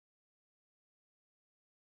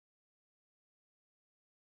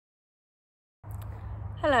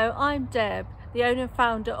Hello, I'm Deb, the owner and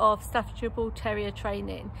founder of Staffordshire Bull Terrier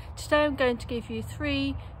Training. Today I'm going to give you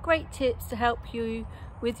 3 great tips to help you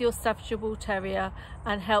with your Staffordshire Bull Terrier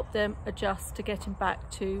and help them adjust to getting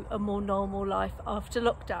back to a more normal life after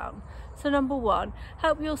lockdown. So number 1,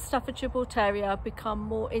 help your Staffordshire Bull Terrier become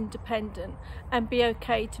more independent and be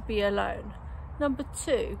okay to be alone. Number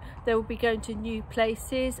 2, they will be going to new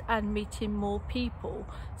places and meeting more people,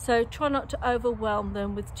 so try not to overwhelm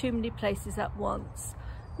them with too many places at once.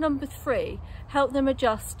 Number 3, help them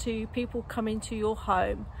adjust to people coming to your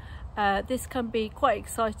home. This can be quite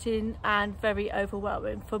exciting and very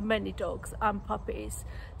overwhelming for many dogs and puppies.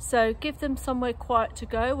 So give them somewhere quiet to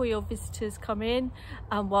go where your visitors come in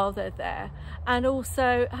and while they're there. And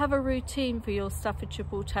also have a routine for your Staffordshire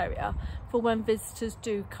Bull Terrier for when visitors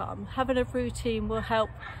do come. Having a routine will help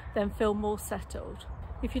them feel more settled.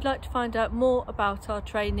 If you'd like to find out more about our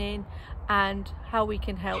training and how we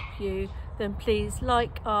can help you, then please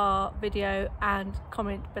like our video and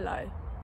comment below.